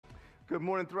Good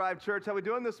morning, Thrive Church. How we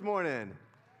doing this morning?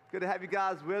 Good to have you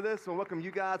guys with us. And welcome you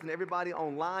guys and everybody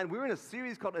online. We're in a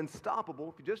series called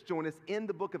Unstoppable, if you just joined us, in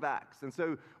the book of Acts. And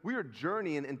so we are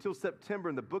journeying until September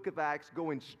in the book of Acts,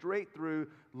 going straight through,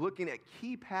 looking at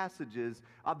key passages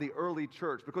of the early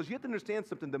church. Because you have to understand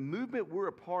something, the movement we're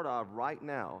a part of right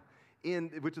now,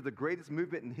 which is the greatest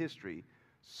movement in history,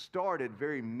 started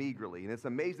very meagerly. And it's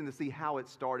amazing to see how it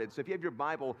started. So if you have your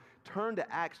Bible, turn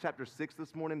to Acts chapter 6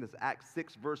 this morning. This is Acts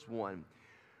 6, verse 1.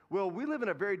 Well, we live in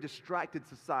a very distracted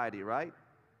society, right?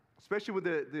 Especially with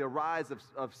the rise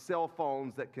of cell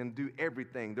phones that can do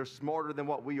everything. They're smarter than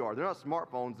what we are. They're not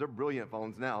smartphones, they're brilliant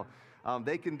phones now.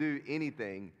 They can do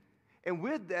anything. And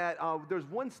with that, there's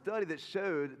one study that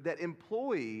showed that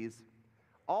employees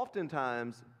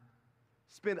oftentimes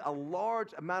spend a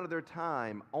large amount of their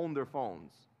time on their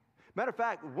phones. Matter of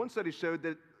fact, one study showed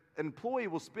that an employee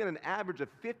will spend an average of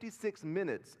 56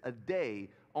 minutes a day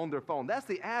on their phone. That's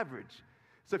the average.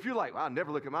 So if you're like, well, I'll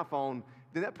never look at my phone,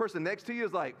 then that person next to you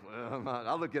is like, well,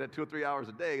 I'll look at it 2 or 3 hours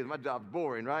a day because my job's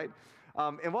boring, right?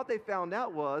 And what they found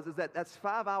out is that that's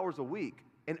 5 hours a week.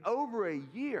 And over a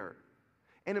year,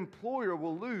 an employer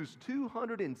will lose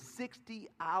 260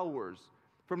 hours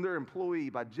from their employee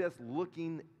by just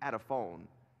looking at a phone.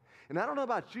 And I don't know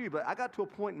about you, but I got to a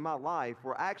point in my life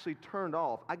where I actually turned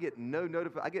off. I get no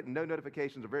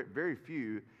notifications, or very, very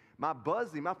few. My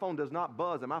phone does not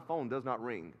buzz, and my phone does not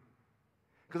ring.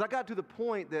 Because I got to the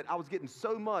point that I was getting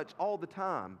so much all the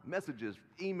time, messages,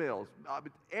 emails,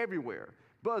 everywhere,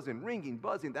 buzzing, ringing,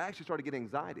 buzzing, that I actually started getting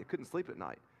anxiety. I couldn't sleep at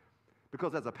night.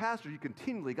 Because as a pastor, you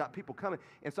continually got people coming.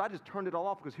 And so I just turned it all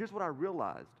off because here's what I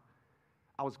realized.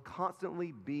 I was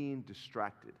constantly being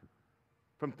distracted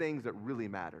from things that really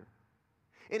matter.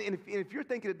 And if you're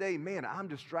thinking today, man, I'm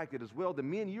distracted as well, then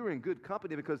me and you are in good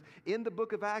company, because in the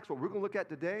book of Acts, what we're going to look at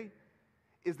today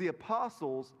is the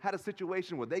apostles had a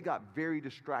situation where they got very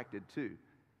distracted too.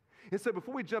 And so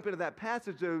before we jump into that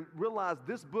passage, though, realize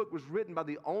this book was written by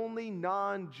the only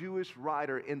non-Jewish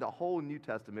writer in the whole New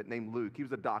Testament named Luke. He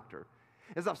was a doctor.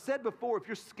 As I've said before, if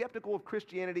you're skeptical of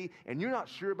Christianity and you're not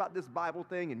sure about this Bible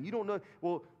thing and you don't know,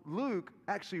 well, Luke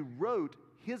actually wrote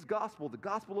his gospel, the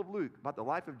Gospel of Luke, about the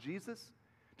life of Jesus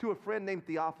to a friend named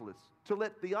Theophilus, to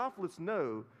let Theophilus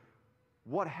know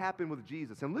what happened with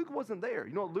Jesus. And Luke wasn't there.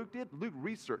 You know what Luke did? Luke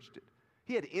researched it.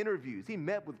 He had interviews. He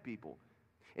met with people.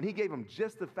 And he gave them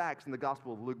just the facts in the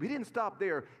Gospel of Luke. But he didn't stop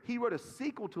there. He wrote a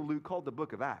sequel to Luke called the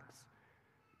book of Acts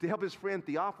to help his friend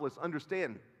Theophilus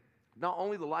understand not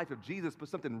only the life of Jesus, but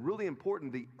something really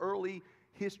important, the early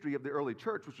history of the early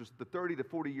church, which was the 30 to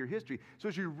 40-year history. So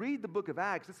as you read the book of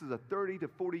Acts, this is a 30 to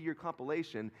 40-year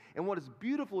compilation. And what is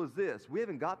beautiful is this. We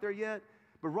haven't got there yet,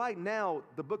 but right now,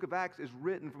 the book of Acts is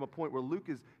written from a point where Luke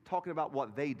is talking about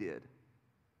what they did,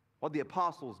 what the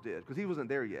apostles did, because he wasn't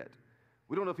there yet.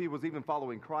 We don't know if he was even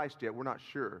following Christ yet. We're not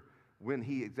sure when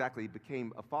he exactly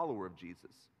became a follower of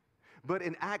Jesus. But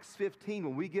in Acts 15,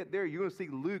 when we get there, you're going to see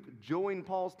Luke join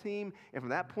Paul's team. And from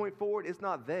that point forward, it's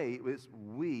not they, it's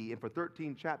we. And for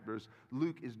 13 chapters,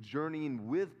 Luke is journeying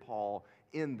with Paul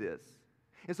in this.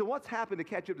 And so what's happened, to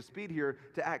catch up to speed here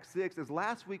to Acts 6, is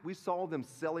last week we saw them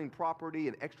selling property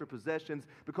and extra possessions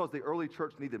because the early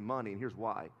church needed money. And here's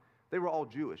why. They were all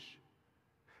Jewish.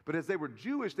 But as they were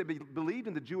Jewish, they believed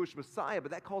in the Jewish Messiah,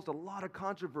 but that caused a lot of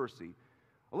controversy.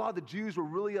 A lot of the Jews were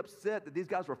really upset that these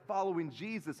guys were following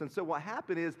Jesus. And so what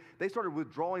happened is they started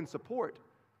withdrawing support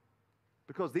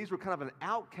because these were kind of an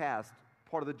outcast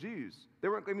part of the Jews. They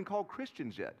weren't even called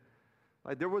Christians yet.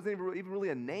 Like, there wasn't even really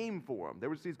a name for them. There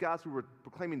was these guys who were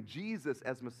proclaiming Jesus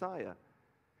as Messiah.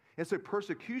 And so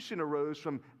persecution arose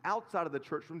from outside of the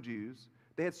church from Jews.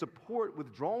 They had support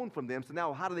withdrawn from them. So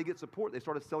now how do they get support? They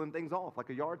started selling things off like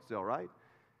a yard sale, right?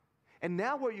 And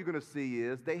now what you're going to see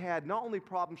is they had not only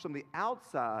problems from the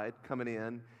outside coming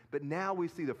in, but now we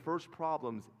see the first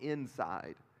problems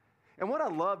inside. And what I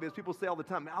love is people say all the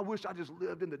time, I wish I just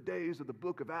lived in the days of the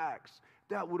book of Acts.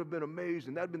 That would have been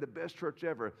amazing. That would have been the best church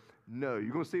ever. No,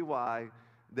 you're going to see why.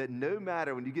 That no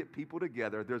matter when you get people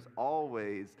together, there's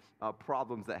always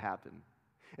problems that happen.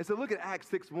 And so look at Acts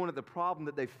 6:1 at the problem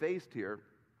that they faced here.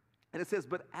 And it says,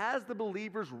 but as the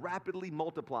believers rapidly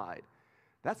multiplied.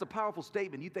 That's a powerful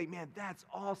statement. You think, man, that's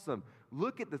awesome.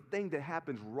 Look at the thing that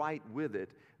happens right with it.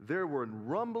 There were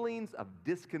rumblings of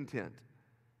discontent.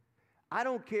 I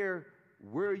don't care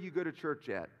where you go to church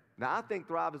at. Now, I think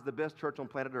Thrive is the best church on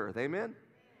planet Earth. Amen?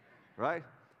 Right?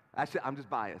 Actually, I'm just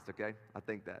biased, okay? I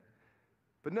think that.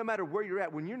 But no matter where you're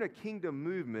at, when you're in a kingdom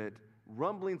movement,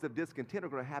 rumblings of discontent are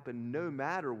going to happen no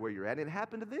matter where you're at. And it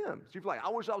happened to them. So you're like, I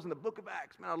wish I was in the book of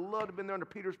Acts. Man, I'd love to have been there under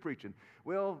Peter's preaching.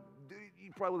 Well,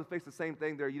 you probably would have faced the same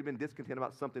thing there. You'd have been discontent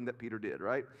about something that Peter did,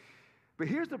 right? But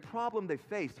here's the problem they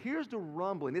faced. Here's the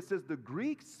rumbling. It says the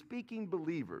Greek-speaking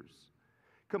believers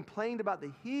complained about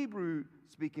the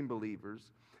Hebrew-speaking believers,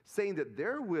 saying that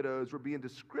their widows were being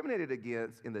discriminated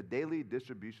against in the daily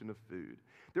distribution of food.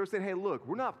 They were saying, hey, look,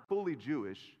 we're not fully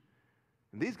Jewish,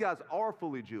 and these guys are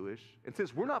fully Jewish, and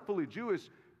since we're not fully Jewish,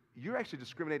 you're actually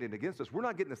discriminating against us. We're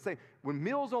not getting the same. When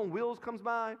Meals on Wheels comes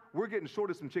by, we're getting short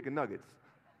of some chicken nuggets.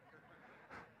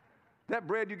 That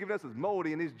bread you're giving us is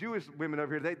moldy, and these Jewish women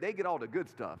over here, they get all the good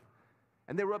stuff.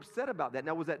 And they were upset about that.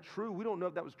 Now, was that true? We don't know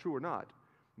if that was true or not,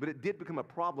 but it did become a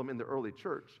problem in the early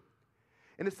church.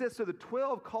 And it says, so the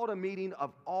 12 called a meeting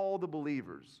of all the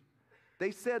believers.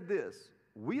 They said this,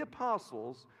 we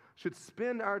apostles should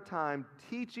spend our time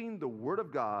teaching the Word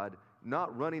of God,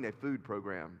 not running a food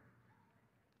program.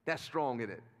 That's strong,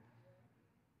 isn't it?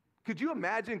 Could you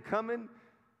imagine coming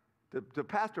to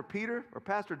Pastor Peter or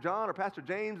Pastor John or Pastor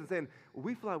James and saying, well,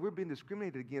 we feel like we're being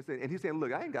discriminated against? And he's saying,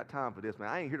 look, I ain't got time for this, man.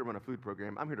 I ain't here to run a food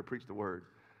program. I'm here to preach the Word.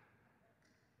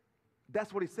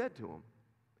 That's what he said to them.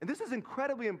 And this is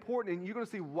incredibly important, and you're going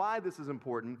to see why this is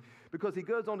important, because he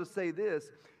goes on to say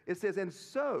this. It says, and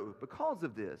so, because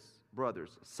of this,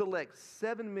 brothers, select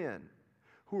 7 men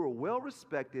who are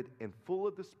well-respected and full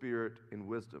of the Spirit and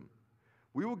wisdom.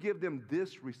 We will give them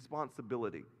this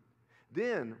responsibility.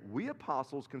 Then we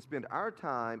apostles can spend our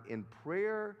time in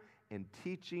prayer and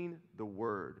teaching the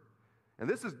Word. And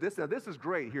this is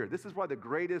great here. This is probably the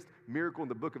greatest miracle in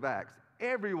the book of Acts.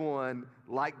 Everyone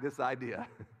liked this idea.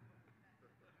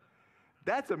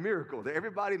 That's a miracle. That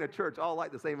everybody in the church all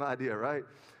like the same idea, right?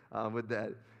 With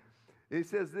that. He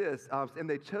says this, and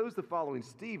they chose the following: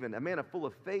 Stephen, a man full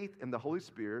of faith and the Holy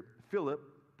Spirit, Philip,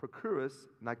 Prochorus,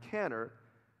 Nicanor,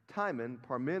 Timon,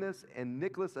 Parmenas, and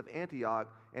Nicholas of Antioch,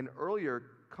 an earlier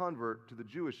convert to the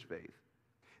Jewish faith.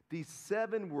 These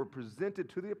 7 were presented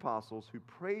to the apostles, who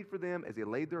prayed for them as they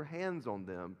laid their hands on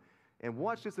them. And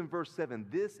watch this in verse 7.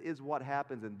 This is what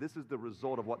happens, and this is the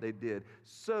result of what they did.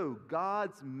 So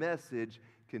God's message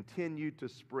continued to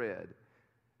spread.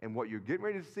 And what you're getting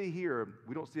ready to see here,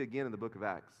 we don't see again in the book of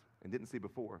Acts, and didn't see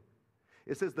before.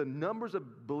 It says the numbers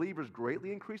of believers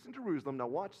greatly increased in Jerusalem. Now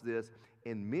watch this.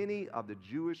 And many of the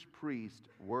Jewish priests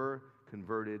were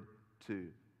converted too.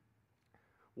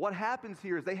 What happens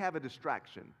here is they have a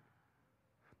distraction.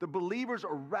 The believers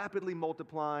are rapidly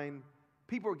multiplying.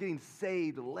 People are getting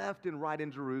saved left and right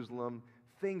in Jerusalem.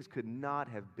 Things could not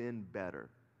have been better.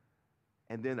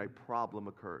 And then a problem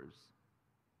occurs.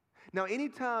 Now,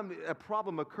 anytime a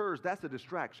problem occurs, that's a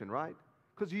distraction, right?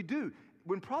 Because you do.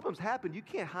 When problems happen, you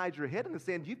can't hide your head in the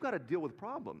sand. You've got to deal with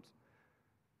problems.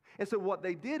 And so what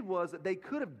they did was that they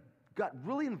could have got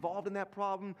really involved in that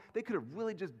problem. They could have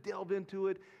really just delved into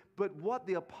it. But what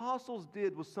the apostles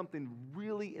did was something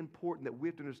really important that we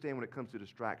have to understand when it comes to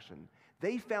distraction.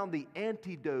 They found the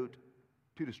antidote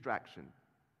to distraction.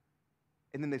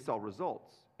 And then they saw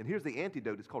results. And here's the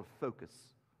antidote. It's called focus.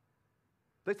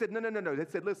 They said, no. They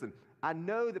said, listen, I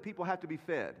know that people have to be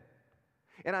fed.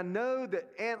 And I know that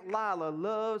Aunt Lila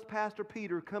loves Pastor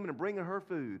Peter coming and bringing her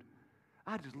food.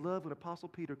 I just love when Apostle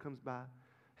Peter comes by.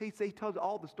 He tells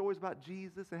all the stories about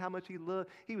Jesus and how much he loved.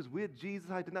 He was with Jesus.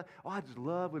 I just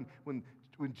love when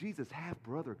Jesus'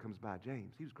 half-brother comes by,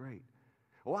 James. He was great.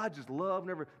 Oh, I just love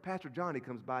whenever Pastor Johnny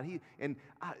comes by.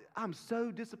 I'm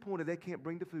so disappointed they can't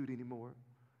bring the food anymore.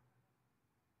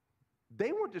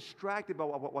 They weren't distracted by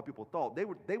what people thought.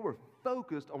 They were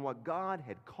focused on what God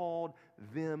had called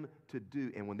them to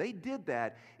do. And when they did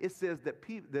that, it says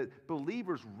that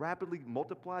believers rapidly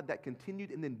multiplied. That continued.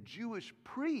 And then Jewish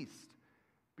priests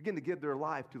begin to give their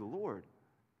life to the Lord.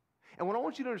 And what I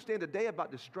want you to understand today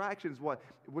about distractions,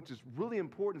 which is really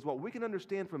important, is what we can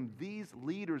understand from these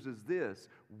leaders is this: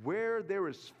 where there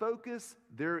is focus,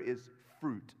 there is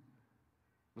fruit.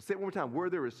 Let's say it one more time. Where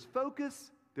there is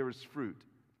focus, there is fruit.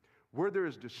 Where there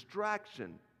is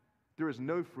distraction, there is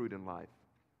no fruit in life.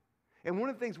 And one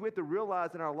of the things we have to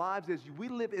realize in our lives is we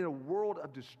live in a world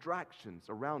of distractions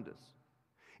around us.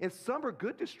 And some are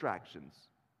good distractions.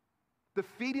 The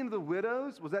feeding of the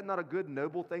widows, was that not a good,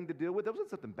 noble thing to deal with? That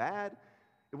wasn't something bad.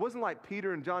 It wasn't like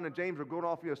Peter and John and James were going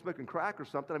off, smoking crack or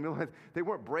something. I mean, they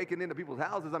weren't breaking into people's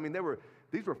houses. I mean,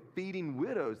 these were feeding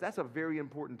widows. That's a very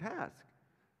important task.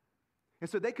 And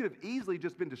so they could have easily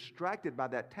just been distracted by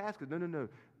that task. No.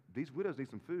 These widows need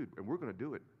some food, and we're going to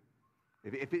do it.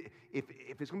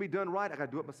 If it's going to be done right, I got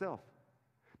to do it myself.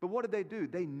 But what did they do?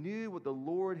 They knew what the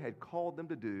Lord had called them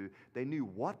to do. They knew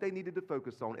what they needed to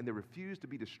focus on, and they refused to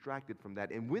be distracted from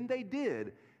that. And when they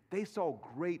did, they saw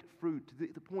great fruit to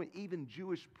the point even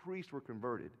Jewish priests were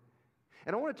converted.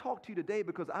 And I want to talk to you today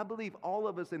because I believe all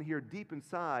of us in here deep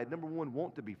inside, number one,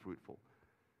 want to be fruitful.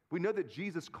 We know that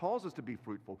Jesus calls us to be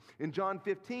fruitful. In John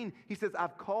 15, he says,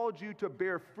 I've called you to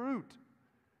bear fruit.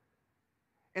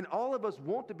 And all of us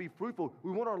want to be fruitful.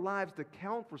 We want our lives to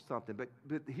count for something. But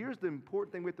here's the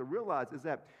important thing we have to realize is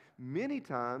that many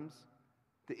times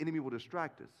the enemy will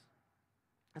distract us.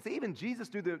 And so even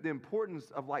Jesus knew the importance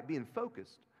of like being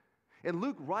focused. And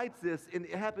Luke writes this, and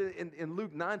it happened in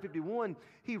Luke 9:51,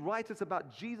 he writes this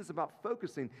about Jesus, about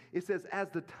focusing. It says, as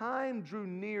the time drew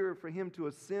near for him to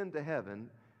ascend to heaven,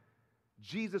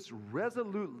 Jesus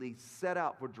resolutely set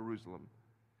out for Jerusalem,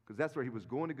 because that's where he was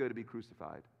going to go to be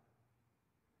crucified.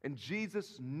 And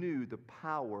Jesus knew the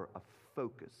power of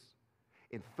focus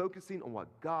and focusing on what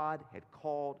God had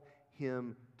called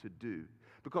him to do,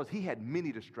 because he had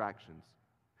many distractions.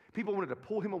 People wanted to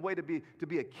pull him away to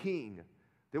be a king.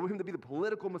 They want him to be the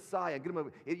political Messiah, get him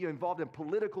involved in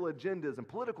political agendas and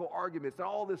political arguments and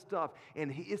all this stuff. And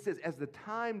it says, as the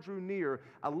time drew near,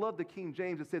 I love the King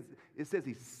James, it says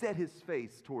he set his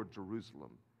face toward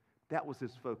Jerusalem. That was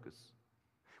his focus.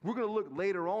 We're going to look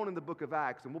later on in the book of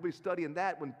Acts, and we'll be studying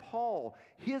that when Paul,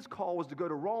 his call was to go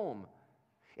to Rome.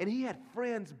 And he had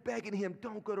friends begging him,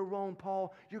 don't go to Rome,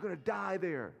 Paul. You're going to die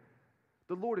there.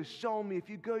 The Lord has shown me if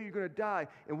you go, you're going to die.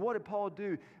 And what did Paul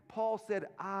do? Paul said,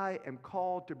 I am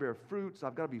called to bear fruit, so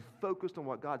I've got to be focused on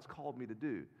what God's called me to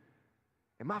do.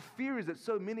 And my fear is that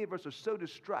so many of us are so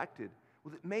distracted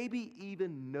with maybe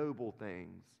even noble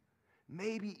things,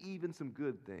 maybe even some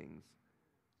good things,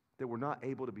 that we're not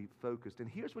able to be focused. And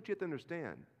here's what you have to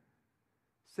understand.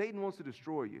 Satan wants to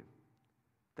destroy you.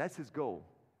 That's his goal.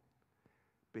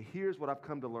 But here's what I've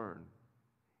come to learn.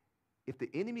 If the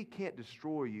enemy can't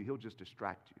destroy you, he'll just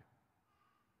distract you.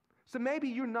 So maybe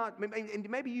you're not, and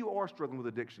maybe you are struggling with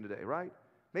addiction today, right?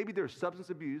 Maybe there's substance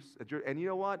abuse, and you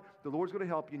know what? The Lord's going to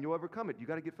help you, and you'll overcome it. You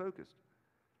got to get focused.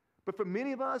 But for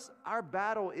many of us, our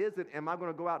battle isn't, am I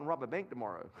going to go out and rob a bank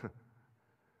tomorrow?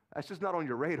 That's just not on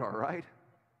your radar, right?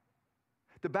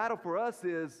 The battle for us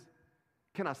is,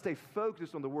 can I stay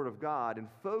focused on the Word of God and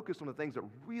focus on the things that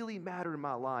really matter in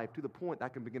my life to the point that I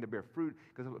can begin to bear fruit,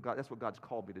 because that's what God's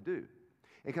called me to do.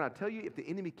 And can I tell you, if the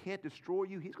enemy can't destroy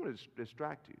you, he's going to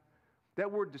distract you.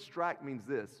 That word distract means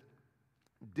this.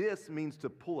 Dis means to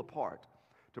pull apart,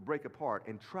 to break apart,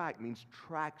 and track means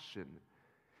traction.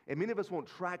 And many of us want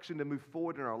traction to move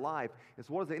forward in our life. And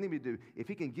so what does the enemy do? If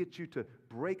he can get you to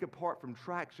break apart from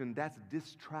traction, that's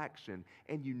distraction,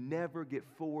 and you never get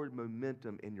forward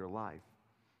momentum in your life.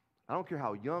 I don't care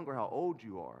how young or how old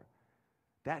you are.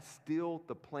 That's still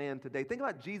the plan today. Think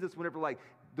about Jesus whenever, like,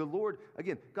 the Lord,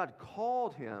 again, God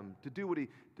called him to do what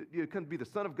come to be the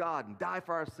Son of God and die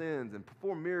for our sins and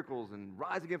perform miracles and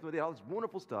rise again from the dead, all this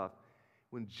wonderful stuff.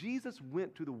 When Jesus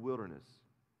went to the wilderness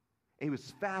and he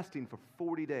was fasting for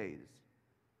 40 days,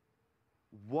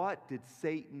 what did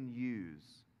Satan use?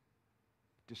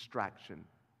 Distraction.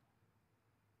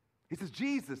 He says,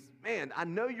 Jesus, man, I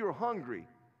know you're hungry.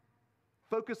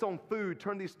 Focus on food,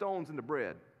 turn these stones into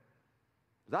bread.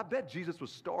 Because I bet Jesus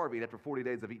was starving after 40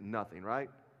 days of eating nothing, right?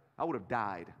 I would have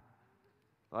died.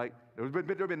 Like, there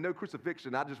would have been no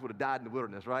crucifixion. I just would have died in the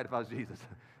wilderness, right, if I was Jesus.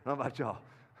 I don't know about y'all.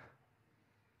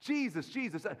 Jesus,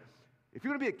 if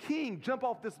you're going to be a king, jump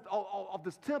off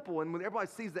this temple, and when everybody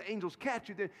sees the angels catch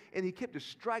you, and he kept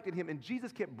distracting him, and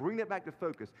Jesus kept bringing it back to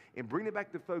focus, and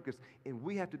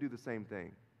we have to do the same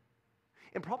thing.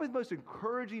 And probably the most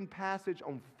encouraging passage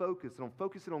on focus and on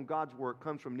focusing on God's work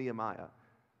comes from Nehemiah.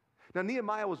 Now,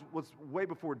 Nehemiah was way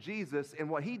before Jesus, and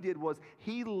what he did was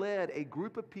he led a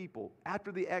group of people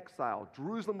after the exile.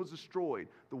 Jerusalem was destroyed.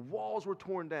 The walls were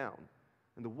torn down,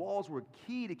 and the walls were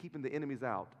key to keeping the enemies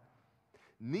out.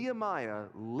 Nehemiah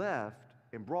left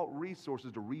and brought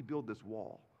resources to rebuild this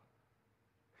wall.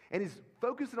 And he's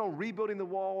focusing on rebuilding the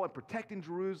wall and protecting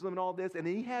Jerusalem and all this, and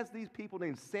he has these people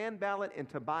named Sanballat and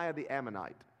Tobiah the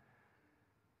Ammonite.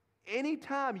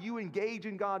 Anytime you engage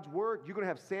in God's work, you're going to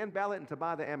have Sanballat and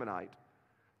Tobiah the Ammonite.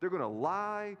 They're going to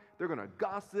lie, they're going to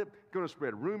gossip, they're going to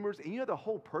spread rumors. And you know the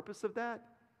whole purpose of that?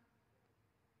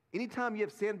 Anytime you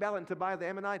have Sanballat and Tobiah the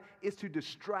Ammonite, it's to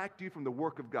distract you from the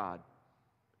work of God.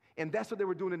 And that's what they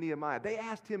were doing to Nehemiah. They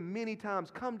asked him many times,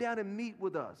 come down and meet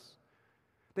with us.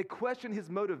 They questioned his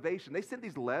motivation. They sent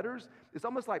these letters. It's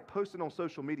almost like posting on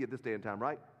social media this day and time,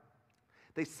 right?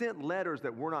 They sent letters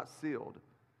that were not sealed.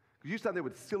 Usually they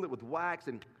would seal it with wax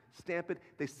and stamp it.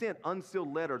 They sent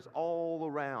unsealed letters all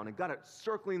around and got it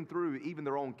circling through even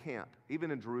their own camp,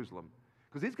 even in Jerusalem.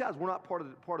 Because these guys were not part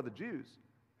of the Jews.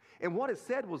 And what it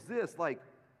said was this, like,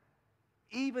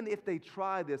 even if they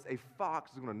try this, a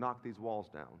fox is going to knock these walls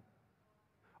down.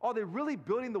 Are they really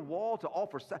building the wall to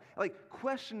offer, like,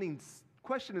 questioning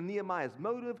Nehemiah's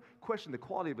motive, questioning the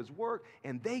quality of his work,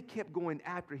 and they kept going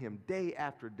after him day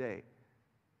after day.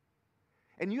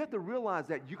 And you have to realize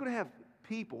that you're going to have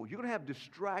people, you're going to have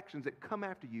distractions that come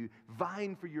after you,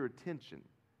 vying for your attention.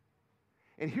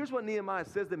 And here's what Nehemiah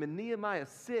says to them in Nehemiah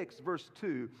 6, verse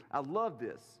 2. I love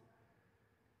this.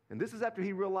 And this is after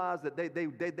he realized that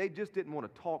they just didn't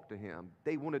want to talk to him.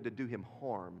 They wanted to do him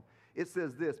harm. It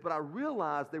says this, but I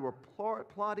realized they were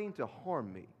plotting to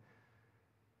harm me.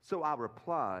 So I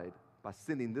replied by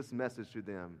sending this message to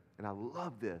them. And I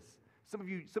love this. Some of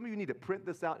you need to print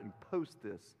this out and post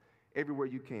this everywhere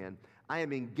you can. I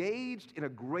am engaged in a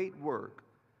great work,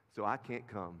 so I can't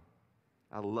come.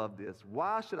 I love this.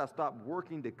 Why should I stop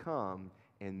working to come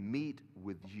and meet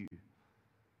with you?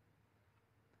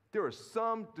 There are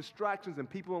some distractions and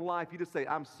people in life, you just say,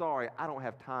 I'm sorry, I don't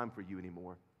have time for you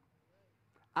anymore.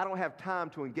 I don't have time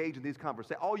to engage in these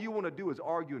conversations. All you want to do is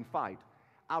argue and fight.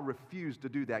 I refuse to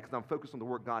do that because I'm focused on the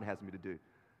work God has me to do.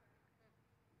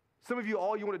 Some of you,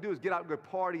 all you want to do is get out and go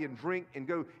party and drink and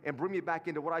go and bring me back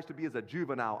into what I used to be as a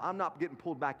juvenile. I'm not getting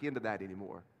pulled back into that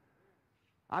anymore.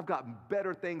 I've got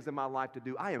better things in my life to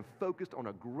do. I am focused on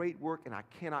a great work and I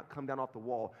cannot come down off the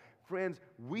wall. Friends,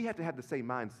 we have to have the same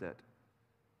mindset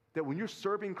that when you're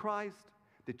serving Christ,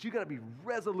 that you got to be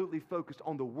resolutely focused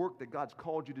on the work that God's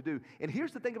called you to do. And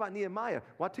here's the thing about Nehemiah.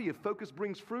 Well, I tell you, focus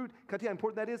brings fruit. Can I tell you how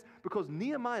important that is? Because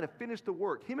Nehemiah finished the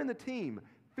work. Him and the team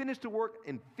finished the work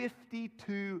in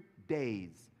 52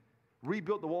 days.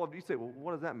 Rebuilt the wall. You say, well,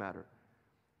 what does that matter?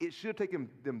 It should have taken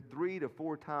them 3 to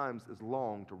 4 times as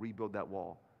long to rebuild that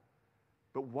wall.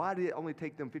 But why did it only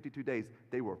take them 52 days?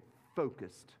 They were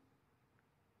focused.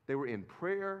 They were in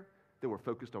prayer. They were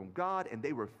focused on God, and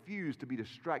they refused to be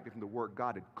distracted from the work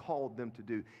God had called them to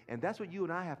do. And that's what you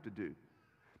and I have to do.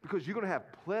 Because you're going to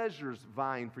have pleasures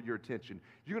vying for your attention.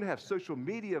 You're going to have social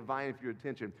media vying for your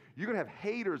attention. You're going to have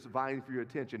haters vying for your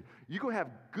attention. You're going to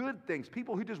have good things,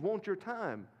 people who just want your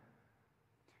time.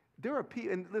 There are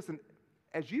people, and listen,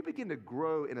 as you begin to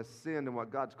grow and ascend in what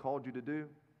God's called you to do,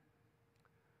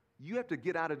 you have to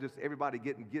get out of just everybody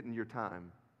getting your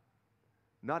time.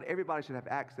 Not everybody should have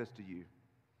access to you.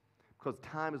 Because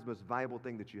time is the most valuable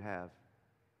thing that you have.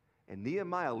 And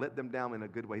Nehemiah let them down in a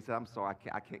good way. He said, I'm sorry,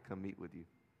 I can't come meet with you.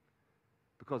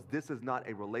 Because this is not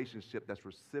a relationship that's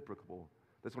reciprocal,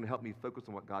 that's going to help me focus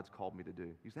on what God's called me to do.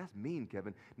 You say, that's mean,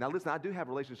 Kevin. Now listen, I do have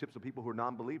relationships with people who are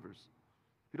non-believers,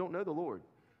 who don't know the Lord.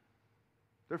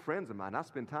 They're friends of mine. I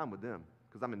spend time with them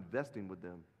because I'm investing with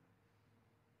them.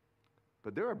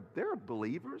 But there are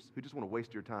believers who just want to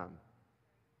waste your time.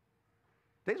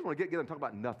 They just want to get together and talk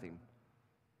about nothing.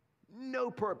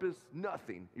 No purpose,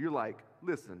 nothing. You're like,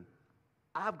 listen,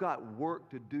 I've got work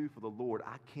to do for the Lord.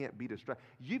 I can't be distracted.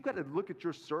 You've got to look at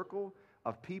your circle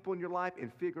of people in your life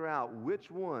and figure out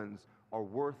which ones are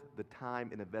worth the time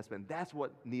and investment. That's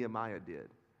what Nehemiah did.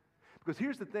 Because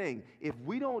here's the thing. If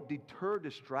we don't deter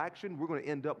distraction, we're going to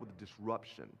end up with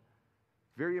disruption.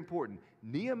 Very important.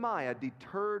 Nehemiah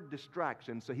deterred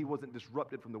distraction so he wasn't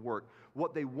disrupted from the work.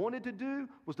 What they wanted to do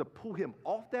was to pull him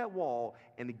off that wall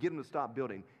and to get him to stop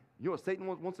building. You know what Satan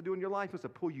wants to do in your life? He wants to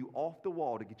pull you off the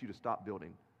wall to get you to stop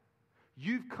building.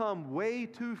 You've come way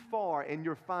too far in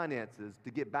your finances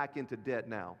to get back into debt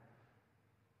now.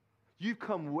 You've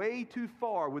come way too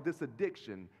far with this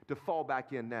addiction to fall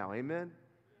back in now. Amen?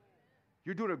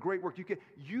 You're doing a great work.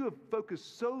 You have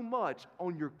focused so much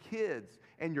on your kids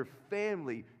and your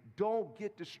family. Don't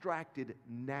get distracted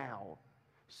now.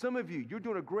 Some of you, you're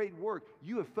doing a great work.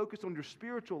 You have focused on your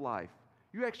spiritual life.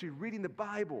 You're actually reading the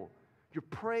Bible. You're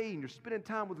praying, you're spending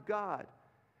time with God.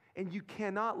 And you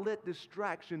cannot let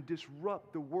distraction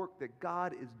disrupt the work that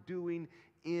God is doing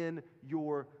in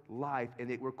your life.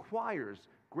 And it requires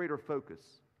greater focus.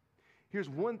 Here's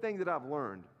one thing that I've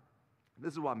learned.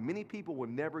 This is why many people will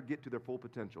never get to their full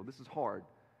potential. This is hard.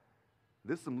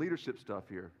 This is some leadership stuff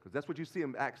here. Because that's what you see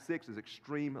in Acts 6 is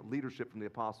extreme leadership from the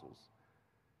apostles.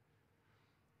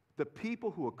 The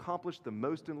people who accomplish the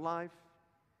most in life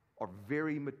are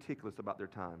very meticulous about their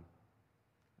time.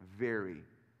 Very.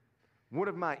 One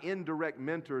of my indirect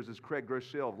mentors is Craig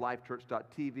Groeschel of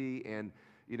LifeChurch.tv and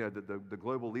the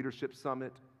Global Leadership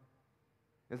Summit.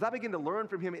 As I begin to learn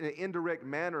from him in an indirect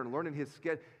manner and learning his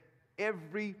schedule,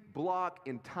 every block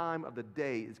and time of the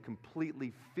day is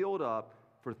completely filled up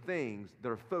for things that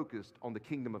are focused on the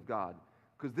kingdom of God.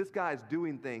 Because this guy is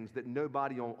doing things that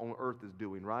nobody on earth is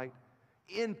doing, right?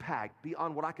 Impact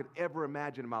beyond what I could ever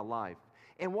imagine in my life.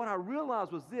 And what I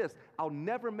realized was this: I'll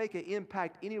never make an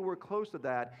impact anywhere close to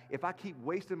that if I keep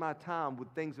wasting my time with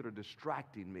things that are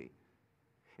distracting me.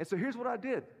 And so here's what I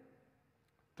did.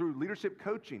 Through leadership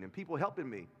coaching and people helping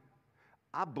me,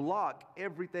 I block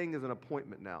everything as an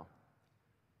appointment now.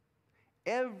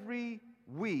 Every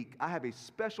week, I have a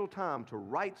special time to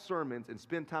write sermons and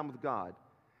spend time with God.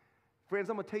 Friends,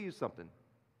 I'm going to tell you something.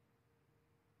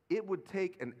 it would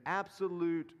take an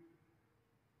absolute,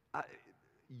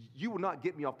 you would not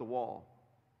get me off the wall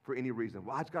for any reason.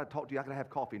 Well, I just got to talk to you. I got to have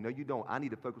coffee. No, you don't. I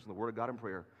need to focus on the Word of God and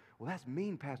prayer. Well, that's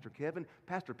mean, Pastor Kevin.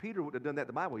 Pastor Peter would have done that in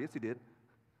the Bible. Yes, he did.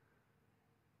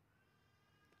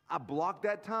 I blocked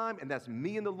that time, and that's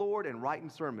me and the Lord and writing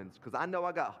sermons, because I know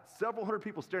I got several hundred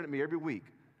people staring at me every week.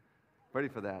 Ready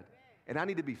for that. And I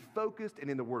need to be focused and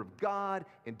in the Word of God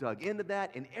and dug into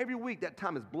that. And every week that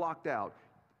time is blocked out.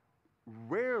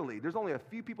 Rarely, there's only a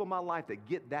few people in my life that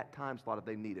get that time slot if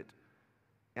they need it.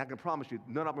 And I can promise you,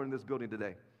 none of them are in this building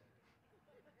today.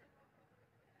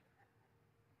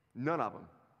 None of them.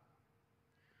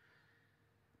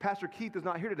 Pastor Keith is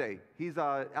not here today. He's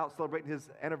out celebrating his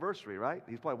anniversary, right?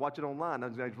 He's probably watching online.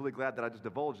 I'm really glad that I just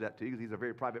divulged that to you, because he's a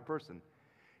very private person.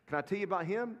 Can I tell you about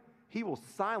him? He will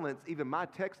silence even my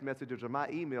text messages or my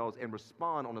emails and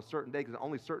respond on a certain day, because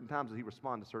only certain times does he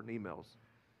respond to certain emails.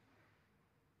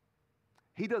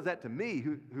 He does that to me,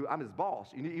 who I'm his boss.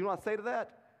 You know what I say to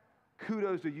that?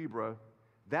 Kudos to you, bro.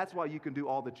 That's why you can do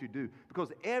all that you do.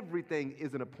 Because everything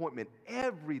is an appointment.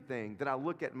 Everything that I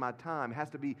look at in my time has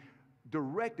to be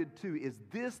directed to, is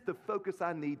this the focus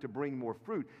I need to bring more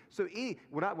fruit? So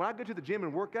when I go to the gym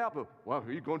and work out, well,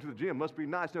 are you going to the gym? Must be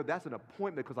nice. No, that's an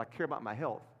appointment because I care about my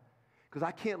health. Because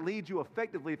I can't lead you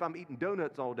effectively if I'm eating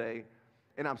donuts all day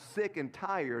and I'm sick and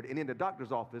tired and in the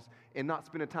doctor's office and not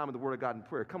spending time in the Word of God and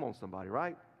prayer. Come on, somebody,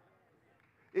 right?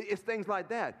 It's things like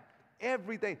that.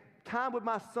 Everything. Time with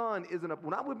my son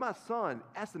when I'm with my son,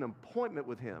 that's an appointment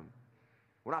with him.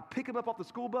 When I pick him up off the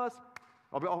school bus,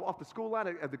 off the school line,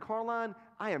 at the car line,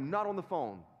 I am not on the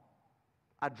phone.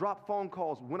 I drop phone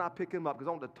calls when I pick him up because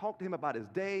I want to talk to him about his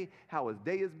day, how his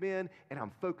day has been, and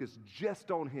I'm focused just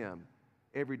on him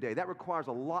every day. That requires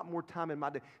a lot more time in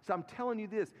my day. So I'm telling you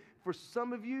this, for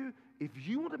some of you, if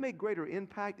you want to make greater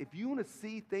impact, if you want to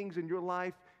see things in your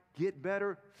life get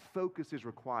better, focus is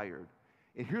required.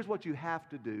 And here's what you have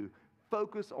to do.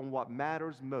 Focus on what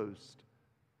matters most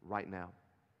right now.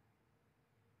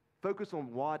 Focus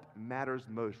on what matters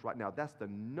most right now. That's the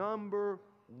number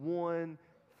one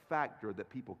factor that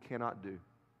people cannot do.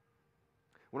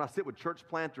 When I sit with church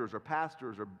planters or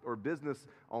pastors or business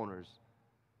owners,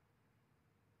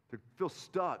 they feel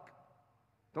stuck,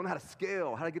 don't know how to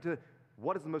scale, how to get to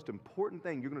what is the most important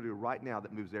thing you're going to do right now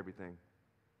that moves everything.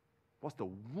 What's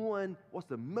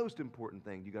the most important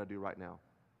thing you got to do right now?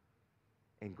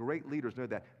 And great leaders know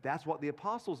that. That's what the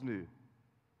apostles knew.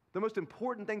 The most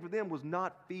important thing for them was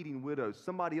not feeding widows.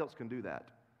 Somebody else can do that.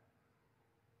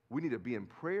 We need to be in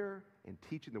prayer and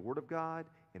teaching the Word of God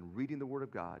and reading the Word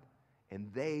of God. And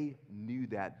they knew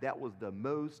that. That was the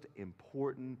most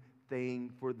important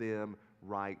thing for them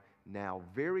right now.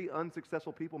 Very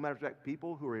unsuccessful people, matter of fact,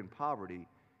 people who are in poverty,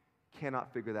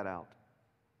 cannot figure that out.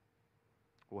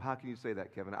 Well, how can you say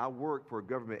that, Kevin? I work for a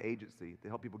government agency to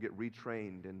help people get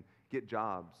retrained and get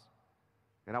jobs.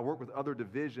 And I work with other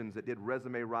divisions that did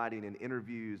resume writing and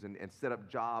interviews and set up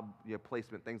job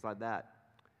placement, things like that.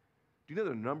 Do you know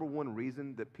the number one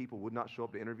reason that people would not show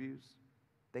up to interviews?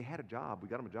 They had a job. We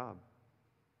got them a job.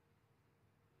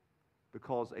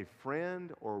 Because a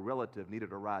friend or a relative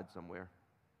needed a ride somewhere.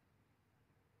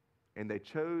 And they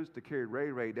chose to carry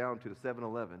Ray Ray down to the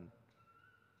 7-Eleven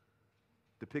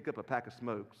to pick up a pack of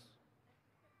smokes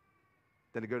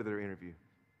than to go to their interview.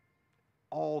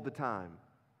 All the time.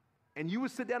 And you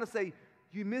would sit down and say,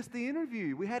 you missed the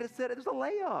interview. We had it set. It was a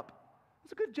layup.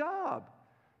 It's a good job.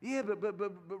 Yeah, but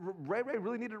Ray Ray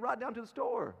really needed to ride down to the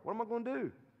store. What am I going to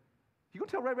do? You going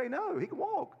to tell Ray Ray no. He can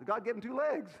walk. God gave him 2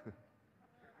 legs.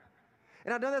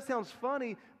 And I know that sounds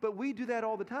funny, but we do that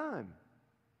all the time.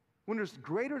 When there's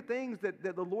greater things that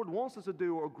the Lord wants us to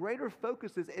do or greater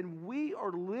focuses, and we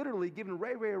are literally giving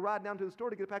Ray Ray a ride down to the store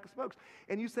to get a pack of smokes.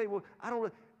 And you say, well,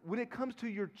 when it comes to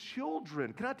your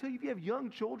children, can I tell you, if you have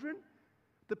young children,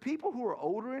 the people who are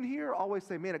older in here always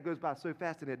say, man, it goes by so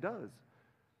fast, and it does.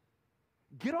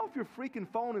 Get off your freaking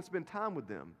phone and spend time with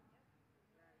them.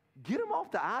 Get them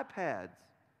off the iPads.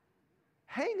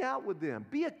 Hang out with them.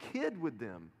 Be a kid with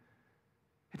them.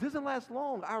 It doesn't last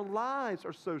long. Our lives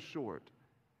are so short.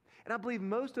 And I believe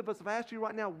most of us, if I asked you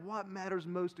right now, what matters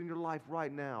most in your life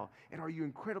right now? And are you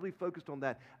incredibly focused on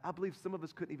that? I believe some of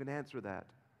us couldn't even answer that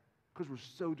because we're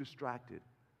so distracted.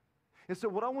 And so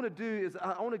what I want to do is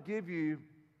I want to give you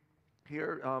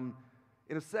here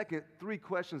in a second 3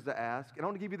 questions to ask. And I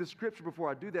want to give you the scripture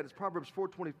before I do that. It's Proverbs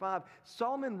 4:25.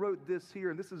 Solomon wrote this here,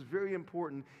 and this is very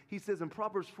important. He says in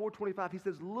Proverbs 4:25, he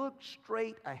says, look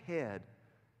straight ahead.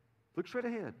 Look straight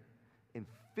ahead and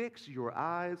fix your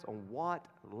eyes on what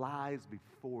lies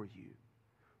before you.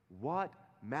 What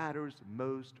matters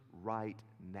most right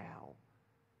now?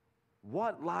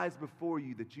 What lies before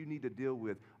you that you need to deal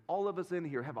with? All of us in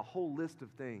here have a whole list of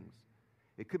things.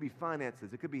 It could be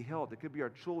finances, it could be health, it could be our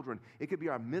children, it could be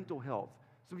our mental health.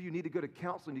 Some of you need to go to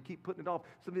counseling, you keep putting it off.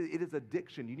 Some of you, it is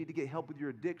addiction. You need to get help with your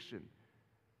addiction.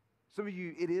 Some of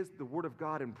you, it is the Word of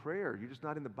God and prayer. You're just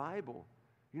not in the Bible.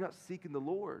 You're not seeking the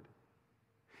Lord.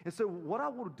 And so what I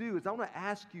want to do is I want to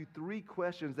ask you 3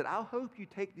 questions that I hope you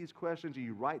take these questions and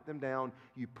you write them down,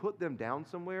 you put them down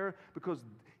somewhere, because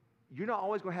you're not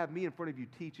always going to have me in front of you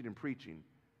teaching and preaching.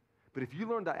 But if you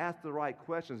learn to ask the right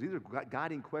questions, these are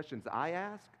guiding questions I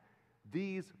ask,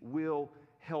 these will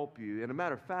help you. And a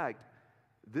matter of fact,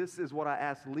 this is what I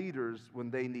ask leaders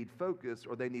when they need focus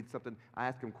or they need something. I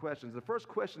ask them questions. The first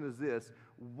question is this: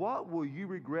 what will you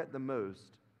regret the most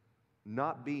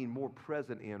not being more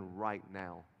present in right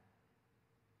now?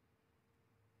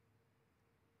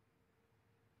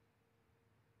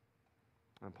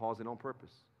 I'm pausing on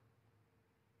purpose.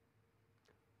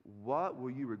 What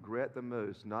will you regret the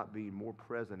most not being more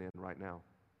present in right now?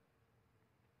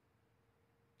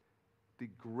 The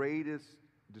greatest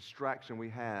distraction we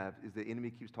have is the enemy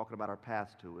keeps talking about our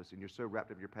past to us, and you're so wrapped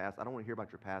up in your past. I don't want to hear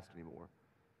about your past anymore.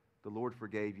 The Lord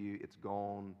forgave you. It's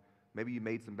gone. Maybe you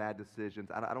made some bad decisions.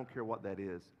 I don't care what that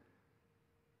is.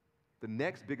 The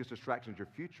next biggest distraction is your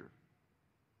future.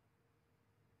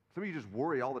 Some of you just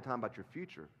worry all the time about your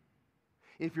future.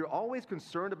 If you're always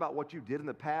concerned about what you did in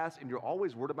the past and you're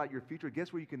always worried about your future,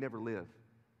 guess where you can never live?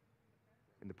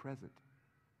 In the present.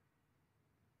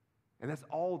 And that's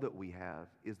all that we have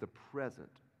is the present.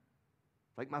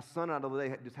 Like my son the other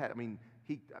day just had,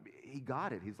 he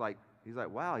got it. He's like,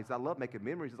 wow. He said, I love making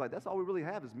memories. He's like, that's all we really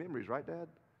have is memories, right, Dad?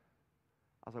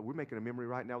 I was like, we're making a memory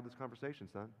right now with this conversation,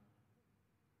 son.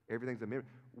 Everything's a memory.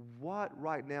 What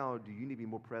right now do you need to be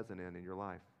more present in your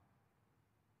life?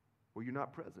 Well, you're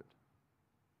not present.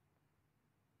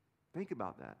 Think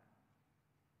about that.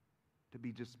 To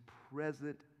be just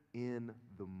present in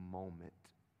the moment.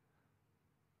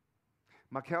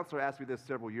 My counselor asked me this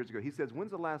several years ago. He says,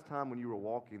 when's the last time when you were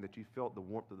walking that you felt the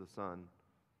warmth of the sun?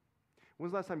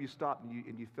 When's the last time you stopped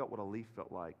and you felt what a leaf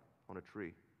felt like on a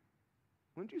tree?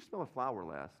 When did you smell a flower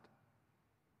last?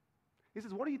 He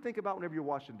says, what do you think about whenever you're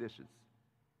washing dishes?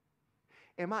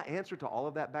 And my answer to all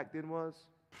of that back then was,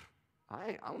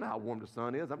 I don't know how warm the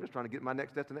sun is. I'm just trying to get to my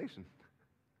next destination.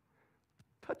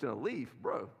 Touching a leaf,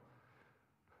 bro.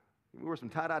 You wear some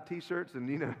tie-dye t-shirts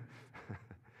and,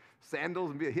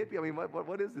 sandals and be a hippie. I mean,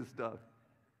 what is this stuff?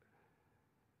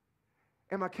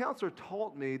 And my counselor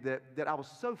taught me that I was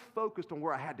so focused on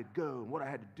where I had to go and what I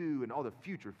had to do and all the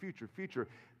future,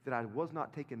 that I was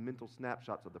not taking mental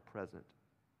snapshots of the present.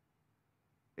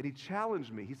 And he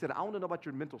challenged me. He said, I want to know about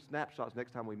your mental snapshots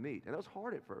next time we meet. And that was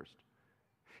hard at first.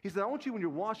 He said, I want you, when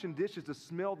you're washing dishes, to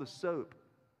smell the soap.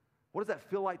 What does that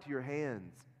feel like to your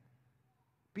hands?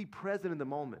 Be present in the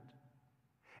moment.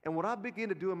 And what I begin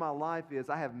to do in my life is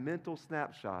I have mental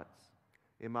snapshots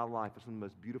in my life of some of the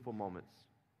most beautiful moments.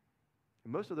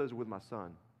 And most of those are with my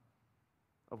son,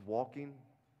 of walking,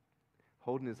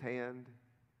 holding his hand,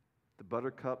 the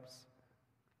buttercups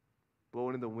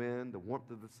blowing in the wind, the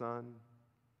warmth of the sun.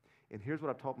 And here's what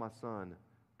I've taught my son: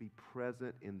 be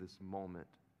present in this moment.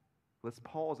 Let's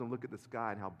pause and look at the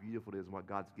sky and how beautiful it is and what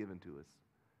God's given to us.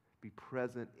 Be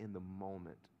present in the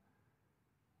moment.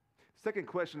 Second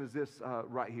question is this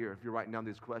right here, if you're writing down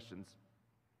these questions.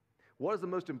 What is the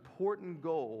most important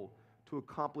goal to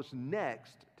accomplish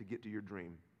next to get to your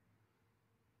dream?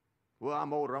 Well,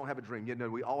 I'm older, I don't have a dream. Yeah, no,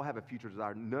 we all have a future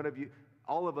desire.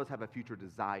 All of us have a future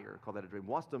desire. Call that a dream.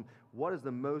 What is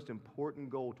the most important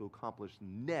goal to accomplish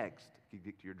next to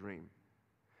get to your dream?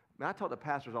 Man, I talk to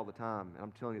pastors all the time, and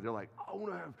I'm telling you, they're like, I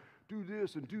want to do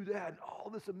this and do that and all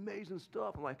this amazing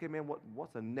stuff. I'm like, hey, man,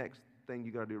 what's the next thing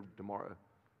you got to do tomorrow?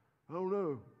 I don't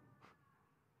know.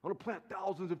 I want to plant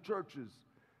thousands of churches.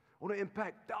 I want to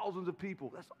impact thousands of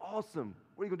people. That's awesome.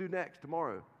 What are you going to do next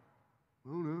tomorrow? I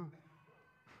don't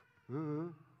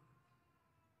know.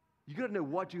 You got to know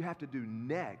what you have to do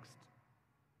next.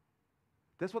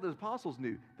 That's what the apostles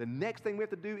knew. The next thing we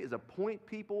have to do is appoint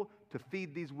people to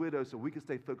feed these widows so we can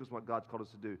stay focused on what God's called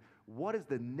us to do. What is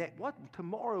the next?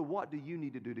 Tomorrow, what do you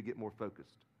need to do to get more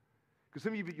focused? Because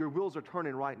some of you, your wheels are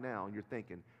turning right now and you're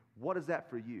thinking, what is that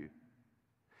for you?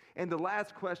 And the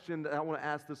last question that I want to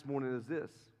ask this morning is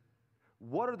this: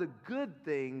 what are the good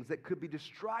things that could be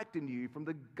distracting you from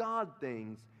the God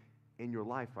things in your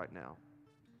life right now?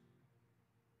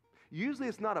 Usually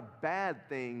it's not a bad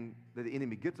thing that the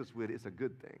enemy gets us with, it's a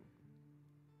good thing.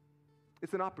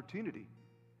 It's an opportunity.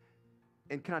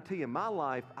 And can I tell you, in my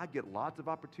life, I get lots of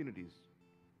opportunities.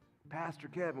 Pastor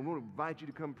Kevin, we want to invite you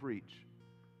to come preach.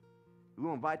 We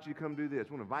want to invite you to come do this.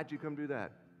 We want to invite you to come do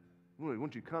that. We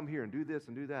want you to come here and do this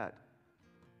and do that.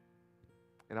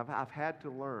 And I've had to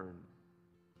learn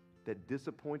that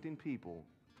disappointing people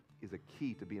is a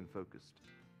key to being focused.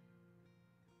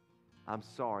 I'm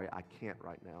sorry, I can't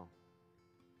right now.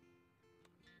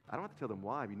 I don't have to tell them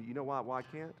why. You know why I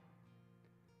can't?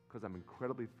 Because I'm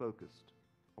incredibly focused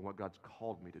on what God's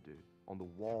called me to do, on the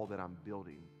wall that I'm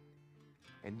building.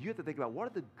 And you have to think about, what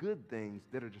are the good things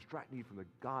that are distracting you from the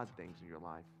God things in your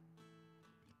life?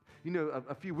 You know,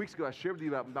 a few weeks ago, I shared with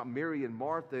you about Mary and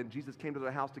Martha, and Jesus came to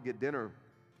their house to get dinner.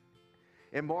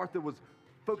 And Martha was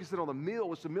focusing on the meal,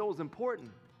 which the meal was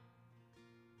important.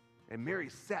 And Mary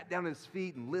sat down at his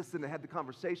feet and listened and had the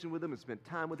conversation with him and spent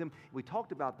time with him. We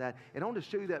talked about that. And I want to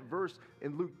show you that verse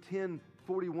in Luke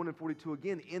 10:41 and 42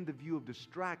 again in the view of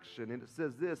distraction. And it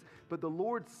says this, "But the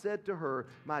Lord said to her,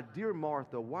 'My dear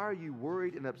Martha, why are you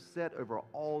worried and upset over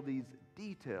all these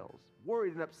details?'"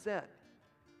 Worried and upset.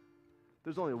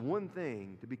 There's only one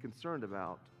thing to be concerned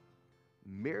about.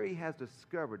 Mary has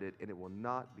discovered it, and it will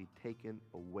not be taken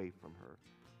away from her.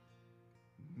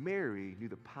 Mary knew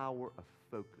the power of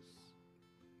focus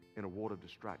in a world of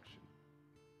distraction.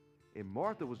 And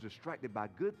Martha was distracted by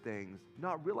good things,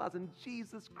 not realizing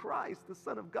Jesus Christ, the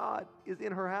Son of God, is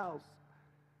in her house.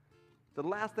 The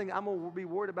last thing I'm going to be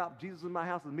worried about Jesus in my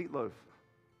house is meatloaf.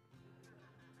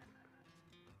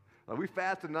 We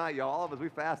fast tonight, y'all. All of us, we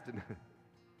fasted.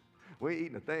 We ain't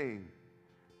eating a thing.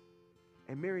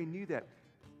 And Mary knew that.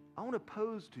 I want to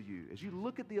pose to you, as you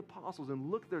look at the apostles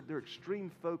and look at their extreme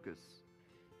focus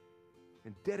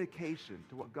and dedication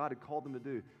to what God had called them to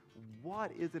do,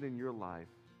 what is it in your life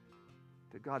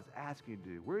that God's asking you to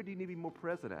do? Where do you need to be more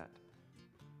present at?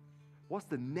 What's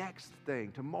the next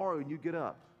thing tomorrow when you get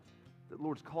up that the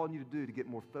Lord's calling you to do to get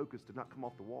more focused, to not come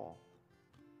off the wall?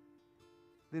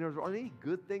 Then are there any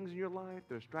good things in your life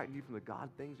that are distracting you from the God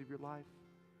things of your life?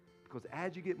 Because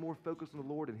as you get more focused on the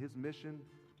Lord and His mission,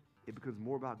 it becomes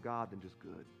more about God than just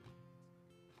good.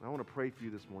 I want to pray for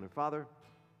you this morning. Father,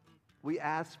 we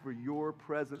ask for your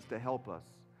presence to help us.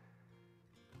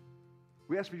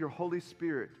 We ask for your Holy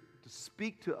Spirit to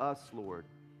speak to us, Lord.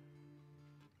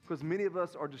 Because many of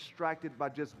us are distracted by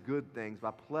just good things,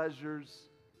 by pleasures,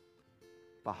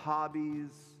 by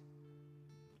hobbies,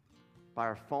 by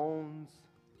our phones,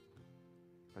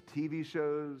 by TV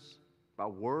shows, by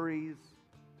worries.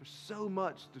 There's so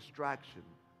much distraction.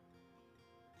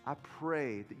 I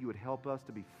pray that you would help us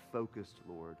to be focused,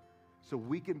 Lord, so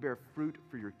we can bear fruit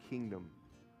for your kingdom.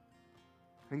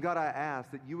 And God, I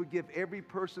ask that you would give every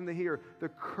person here the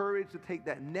courage to take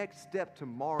that next step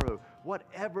tomorrow,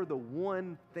 whatever the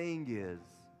one thing is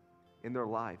in their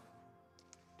life,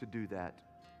 to do that.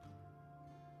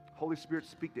 Holy Spirit,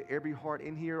 speak to every heart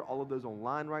in here, all of those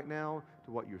online right now,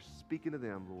 to what you're speaking to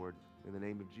them, Lord, in the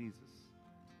name of Jesus.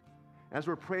 As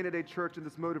we're praying today, church, in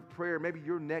this mode of prayer, maybe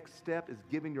your next step is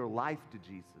giving your life to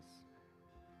Jesus,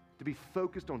 to be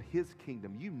focused on His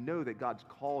kingdom. You know that God's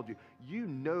called you. You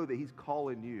know that He's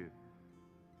calling you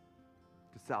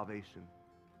to salvation.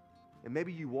 And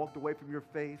maybe you walked away from your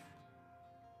faith,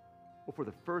 or for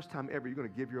the first time ever, you're going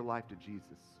to give your life to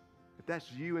Jesus. If that's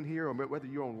you in here, or whether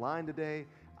you're online today,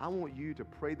 I want you to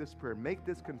pray this prayer. Make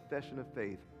this confession of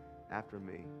faith after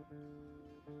me.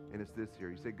 And it's this here.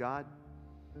 You say, God,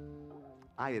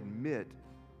 I admit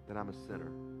that I'm a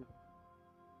sinner.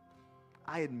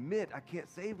 I admit I can't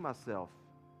save myself.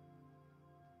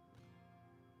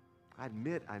 I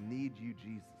admit I need you,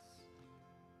 Jesus.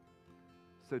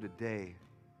 So today,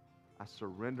 I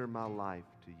surrender my life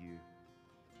to you.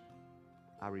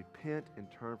 I repent and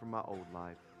turn from my old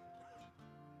life.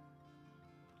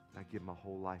 I give my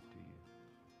whole life to you.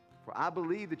 For I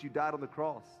believe that you died on the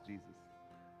cross, Jesus.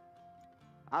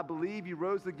 I believe you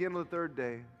rose again on the third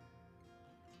day.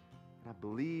 And I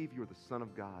believe you are the Son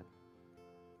of God.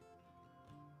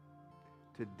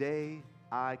 Today,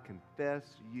 I confess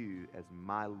you as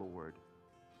my Lord.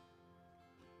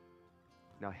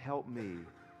 Now help me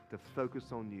to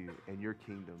focus on you and your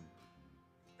kingdom.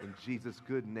 In Jesus'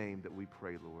 good name that we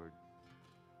pray, Lord.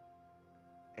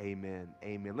 Amen.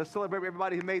 Amen. Let's celebrate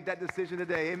everybody who made that decision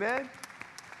today. Amen.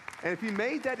 And if you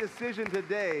made that decision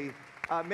today,